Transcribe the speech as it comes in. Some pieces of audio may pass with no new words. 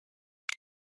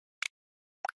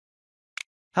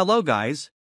Hello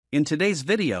guys! In today's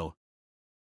video,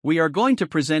 we are going to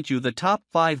present you the top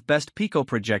 5 best Pico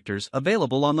projectors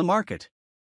available on the market.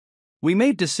 We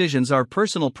made decisions our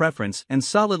personal preference and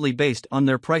solidly based on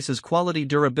their prices, quality,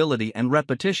 durability and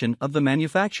repetition of the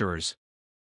manufacturers.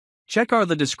 Check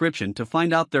the description to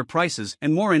find out their prices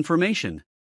and more information.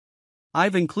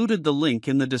 I've included the link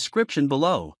in the description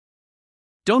below.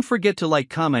 Don't forget to like,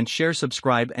 comment, share,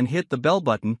 subscribe and hit the bell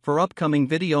button for upcoming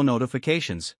video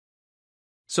notifications.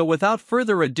 So without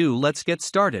further ado, let's get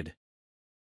started.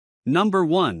 Number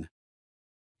 1.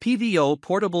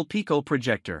 Projector-Portable Pico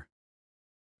Projector.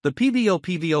 The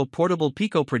Projector-Portable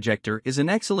Pico Projector is an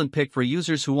excellent pick for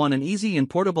users who want an easy and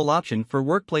portable option for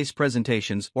workplace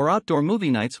presentations or outdoor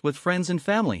movie nights with friends and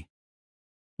family.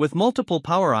 With multiple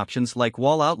power options like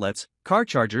wall outlets, car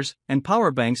chargers, and power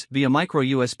banks via micro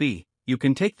USB, you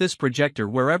can take this projector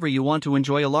wherever you want to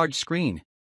enjoy a large screen.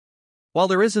 While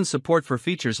there isn't support for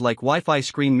features like Wi-Fi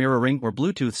screen mirroring or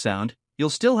Bluetooth sound, you'll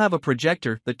still have a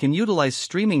projector that can utilize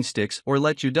streaming sticks or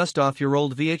let you dust off your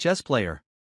old VHS player.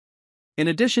 In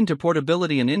addition to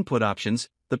portability and input options,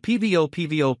 the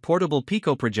Projector-Portable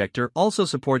Pico Projector also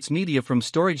supports media from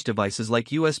storage devices like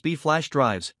USB flash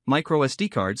drives, micro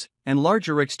SD cards, and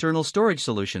larger external storage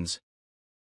solutions.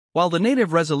 While the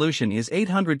native resolution is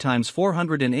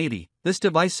 800x480, this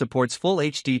device supports full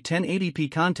HD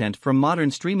 1080p content from modern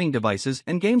streaming devices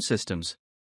and game systems.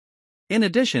 In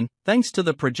addition, thanks to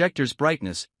the projector's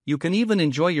brightness, you can even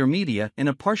enjoy your media in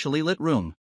a partially lit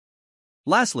room.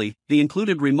 Lastly, the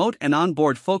included remote and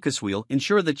onboard focus wheel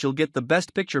ensure that you'll get the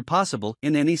best picture possible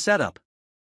in any setup.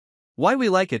 Why we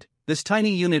like it: this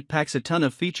tiny unit packs a ton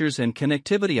of features and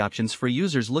connectivity options for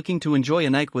users looking to enjoy a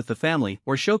night with the family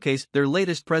or showcase their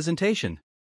latest presentation.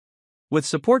 With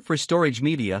support for storage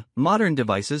media, modern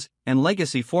devices, and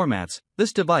legacy formats,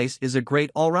 this device is a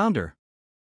great all-rounder.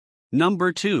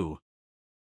 Number 2.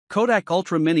 Kodak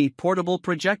Ultra Mini Portable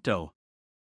Projector.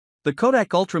 The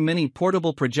Kodak Ultra Mini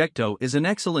Portable Projector is an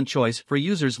excellent choice for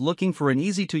users looking for an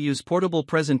easy-to-use portable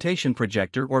presentation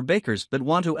projector or bakers that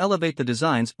want to elevate the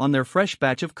designs on their fresh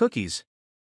batch of cookies.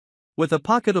 With a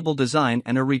pocketable design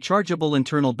and a rechargeable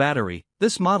internal battery,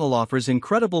 this model offers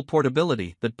incredible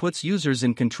portability that puts users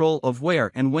in control of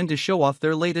where and when to show off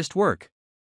their latest work.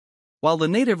 While the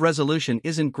native resolution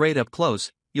isn't great up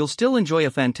close, you'll still enjoy a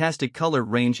fantastic color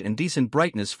range and decent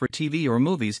brightness for TV or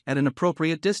movies at an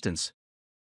appropriate distance.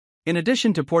 In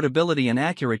addition to portability and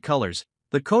accurate colors,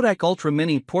 the Kodak Ultra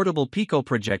Mini Portable Pico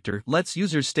Projector lets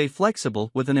users stay flexible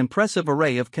with an impressive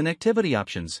array of connectivity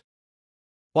options.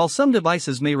 While some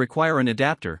devices may require an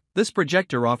adapter, this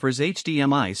projector offers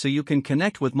HDMI so you can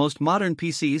connect with most modern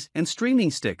PCs and streaming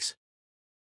sticks.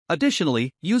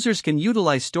 Additionally, users can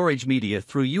utilize storage media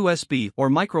through USB or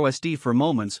microSD for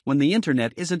moments when the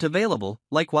internet isn't available,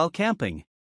 like while camping.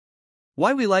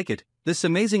 Why we like it: this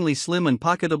amazingly slim and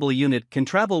pocketable unit can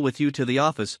travel with you to the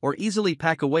office or easily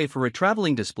pack away for a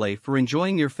traveling display for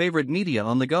enjoying your favorite media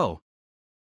on the go.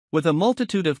 With a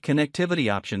multitude of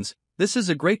connectivity options, this is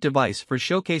a great device for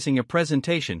showcasing a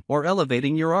presentation or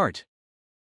elevating your art.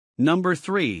 Number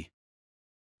 3.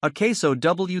 AKASO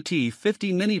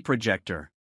WT50 Mini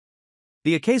Projector.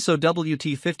 The AKASO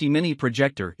WT50 Mini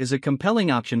Projector is a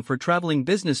compelling option for traveling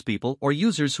business people or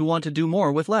users who want to do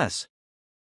more with less.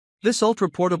 This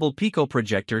ultra-portable Pico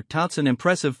projector touts an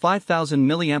impressive 5000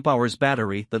 mAh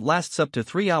battery that lasts up to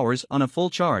 3 hours on a full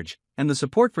charge, and the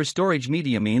support for storage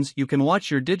media means you can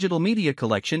watch your digital media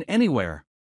collection anywhere.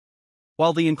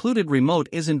 While the included remote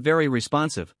isn't very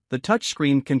responsive, the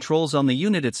touchscreen controls on the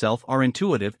unit itself are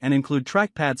intuitive and include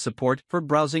trackpad support for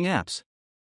browsing apps.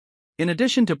 In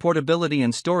addition to portability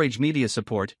and storage media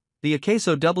support, the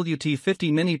AKASO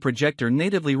WT50 Mini Projector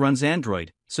natively runs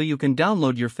Android, so you can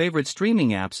download your favorite streaming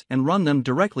apps and run them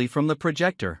directly from the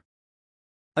projector.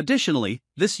 Additionally,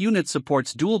 this unit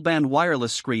supports dual-band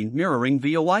wireless screen mirroring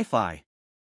via Wi-Fi.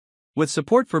 With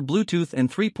support for Bluetooth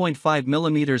and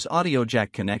 3.5mm audio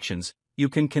jack connections, you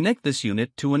can connect this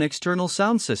unit to an external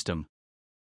sound system.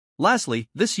 Lastly,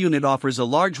 this unit offers a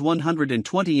large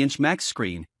 120-inch max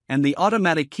screen, and the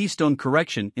automatic keystone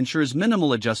correction ensures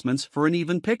minimal adjustments for an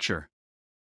even picture.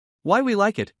 Why we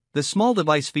like it: this small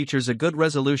device features a good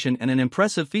resolution and an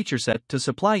impressive feature set to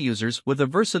supply users with a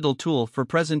versatile tool for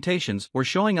presentations or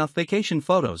showing off vacation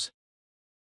photos.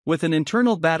 With an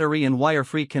internal battery and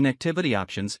wire-free connectivity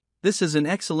options, this is an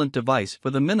excellent device for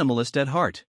the minimalist at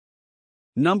heart.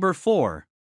 Number 4.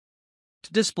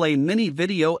 PTVDISPLAY Mini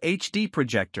Video HD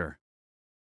Projector.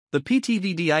 The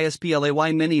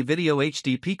PTVDISPLAY Mini Video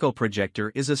HD Pico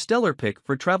Projector is a stellar pick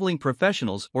for traveling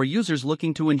professionals or users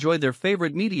looking to enjoy their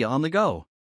favorite media on the go.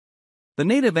 The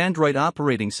native Android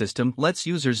operating system lets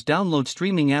users download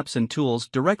streaming apps and tools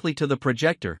directly to the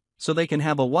projector, so they can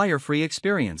have a wire-free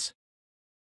experience.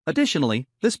 Additionally,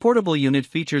 this portable unit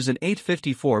features an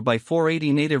 854 by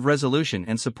 480 native resolution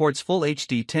and supports full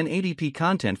HD 1080p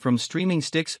content from streaming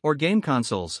sticks or game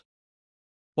consoles.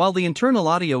 While the internal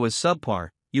audio is subpar,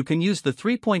 you can use the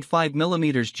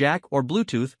 3.5mm jack or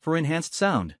Bluetooth for enhanced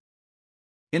sound.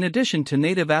 In addition to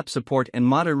native app support and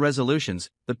modern resolutions,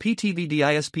 the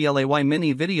PTVDISPLAY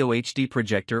Mini Video HD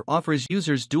projector offers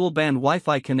users dual-band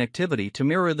Wi-Fi connectivity to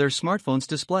mirror their smartphone's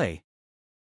display.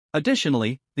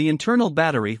 Additionally, the internal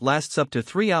battery lasts up to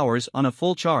 3 hours on a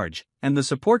full charge, and the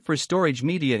support for storage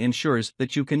media ensures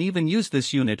that you can even use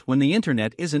this unit when the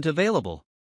internet isn't available.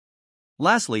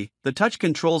 Lastly, the touch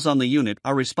controls on the unit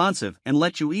are responsive and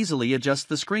let you easily adjust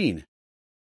the screen.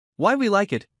 Why we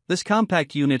like it: this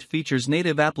compact unit features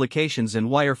native applications and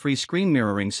wire-free screen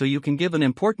mirroring, so you can give an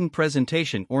important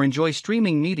presentation or enjoy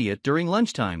streaming media during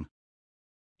lunchtime.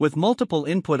 With multiple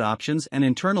input options and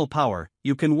internal power,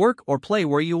 you can work or play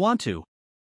where you want to.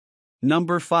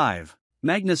 Number 5.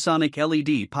 Magnasonic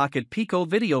LED Pocket Pico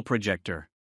Video Projector.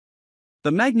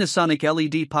 The Magnasonic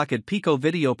LED Pocket Pico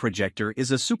Video Projector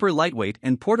is a super lightweight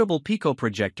and portable Pico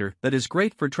projector that is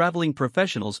great for traveling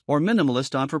professionals or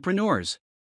minimalist entrepreneurs.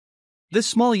 This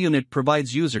small unit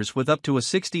provides users with up to a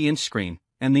 60-inch screen,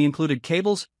 and the included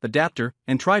cables, adapter,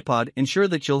 and tripod ensure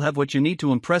that you'll have what you need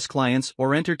to impress clients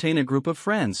or entertain a group of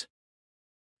friends.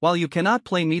 While you cannot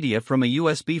play media from a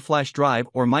USB flash drive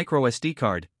or micro SD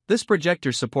card, this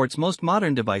projector supports most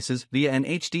modern devices via an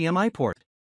HDMI port.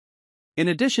 In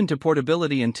addition to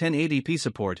portability and 1080p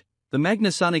support, the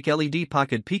Magnasonic LED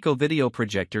Pocket Pico Video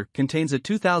Projector contains a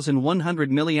 2100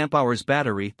 mAh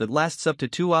battery that lasts up to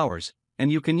 2 hours,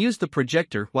 and you can use the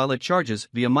projector while it charges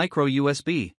via micro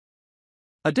USB.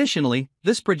 Additionally,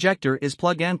 this projector is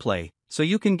plug and play, so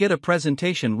you can get a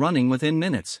presentation running within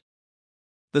minutes.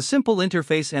 The simple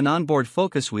interface and onboard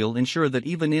focus wheel ensure that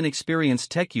even inexperienced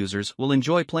tech users will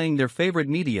enjoy playing their favorite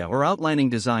media or outlining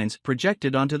designs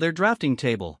projected onto their drafting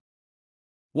table.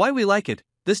 Why we like it: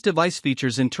 this device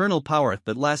features internal power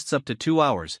that lasts up to 2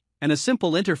 hours, and a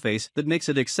simple interface that makes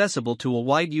it accessible to a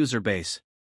wide user base.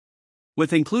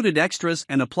 With included extras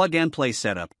and a plug-and-play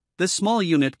setup, this small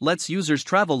unit lets users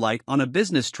travel light on a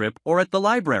business trip or at the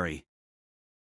library.